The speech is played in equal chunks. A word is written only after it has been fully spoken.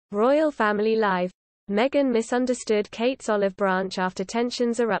Royal Family Live. Meghan misunderstood Kate's olive branch after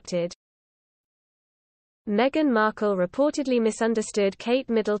tensions erupted. Meghan Markle reportedly misunderstood Kate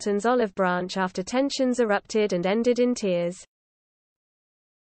Middleton's olive branch after tensions erupted and ended in tears.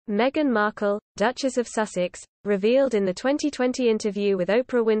 Meghan Markle, Duchess of Sussex, revealed in the 2020 interview with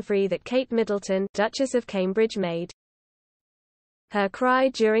Oprah Winfrey that Kate Middleton, Duchess of Cambridge, made her cry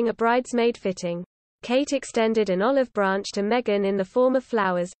during a bridesmaid fitting. Kate extended an olive branch to Meghan in the form of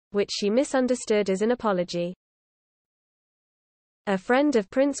flowers, which she misunderstood as an apology. A friend of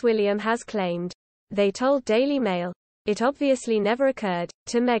Prince William has claimed, they told Daily Mail, it obviously never occurred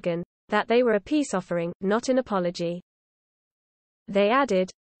to Meghan that they were a peace offering, not an apology. They added,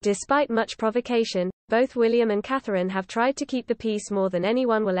 despite much provocation, both William and Catherine have tried to keep the peace more than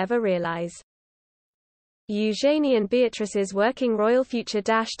anyone will ever realize. Eugenie and Beatrice's working royal future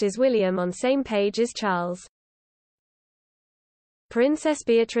dashed. Is William on same page as Charles? Princess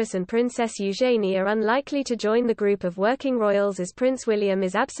Beatrice and Princess Eugenie are unlikely to join the group of working royals, as Prince William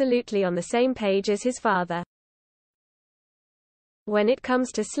is absolutely on the same page as his father. When it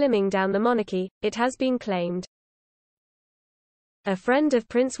comes to slimming down the monarchy, it has been claimed. A friend of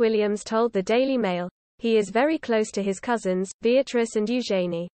Prince William's told the Daily Mail, he is very close to his cousins, Beatrice and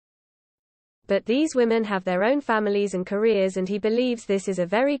Eugenie. But these women have their own families and careers, and he believes this is a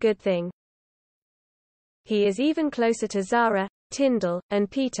very good thing. He is even closer to Zara, Tyndall, and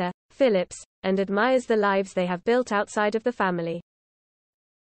Peter, Phillips, and admires the lives they have built outside of the family.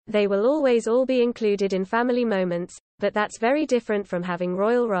 They will always all be included in family moments, but that's very different from having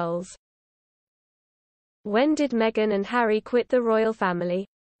royal roles. When did Meghan and Harry quit the royal family?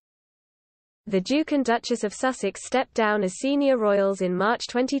 The Duke and Duchess of Sussex stepped down as senior royals in March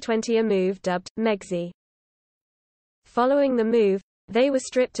 2020, a move dubbed Megxit. Following the move, they were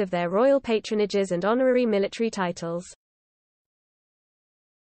stripped of their royal patronages and honorary military titles.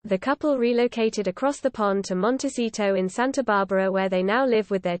 The couple relocated across the pond to Montecito in Santa Barbara, where they now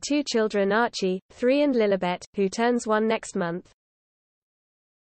live with their two children, Archie, 3, and Lilibet, who turns 1 next month.